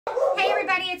Hey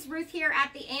everybody, it's Ruth here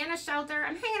at the Anna Shelter.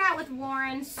 I'm hanging out with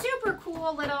Warren. Super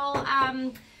cool little,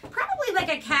 probably like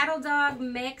a cattle dog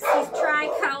mix. He's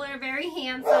tri-color, very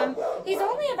handsome. He's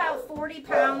only about 40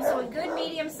 pounds, so a good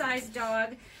medium-sized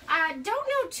dog. Don't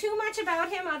know too much about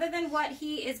him other than what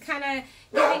he is kind of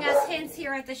giving us hints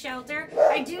here at the shelter.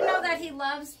 I do know that he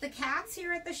loves the cats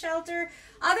here at the shelter.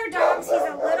 Other dogs, he's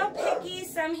a little picky.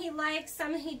 Some he likes,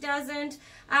 some he doesn't.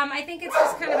 I think it's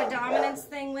just kind of a dominance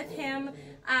thing with him.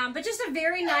 But just a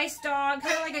very nice dog,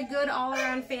 kind of like a good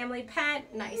all-around family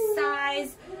pet, nice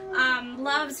size,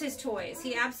 loves his toys.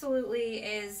 He absolutely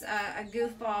is a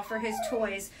goofball for his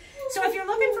toys. So if you're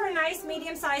looking for a nice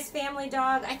medium-sized family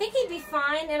dog, I think he'd be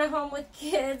fine in a home with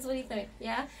kids. What do you think?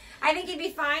 Yeah? I think he'd be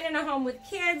fine in a home with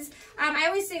kids. I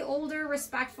always say older,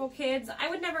 respectful kids. I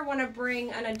would never want to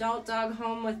bring an adult dog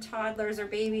home with toddlers or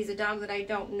babies, a dog that I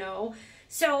don't know.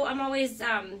 So I'm always,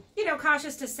 you know,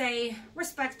 cautious to say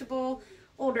respectable,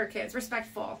 older kids,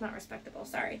 respectful, not respectable,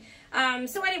 sorry.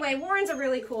 So anyway, Warren's a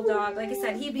really cool dog. Like I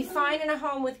said, he'd be fine in a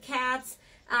home with cats.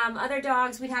 Other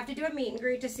dogs, we'd have to do a meet and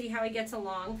greet to see how he gets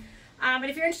along. But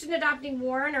if you're interested in adopting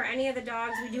Warren or any of the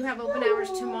dogs, we do have open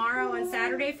hours tomorrow and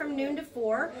Saturday from noon to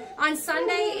 4. On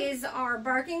Sunday is our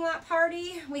barking lot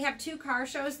party. We have 2 car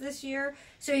shows this year.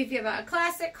 So if you have a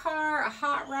classic car, a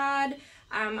hot rod,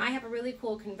 I have a really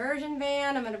cool conversion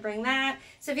van. I'm going to bring that.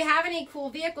 So if you have any cool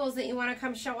vehicles that you want to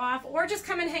come show off or just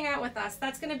come and hang out with us,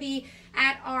 that's going to be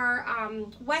at our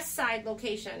west side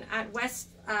location at West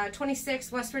 26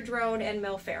 Westridge Road and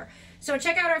Mill Fair. So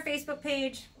check out our Facebook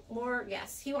page. Or,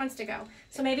 yes, he wants to go.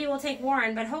 So maybe we'll take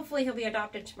Warren, but hopefully he'll be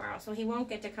adopted tomorrow, so he won't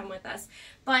get to come with us.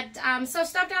 But, so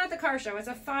stop down at the car show. It's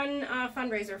a fun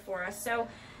fundraiser for us. So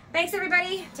thanks,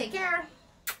 everybody. Take care.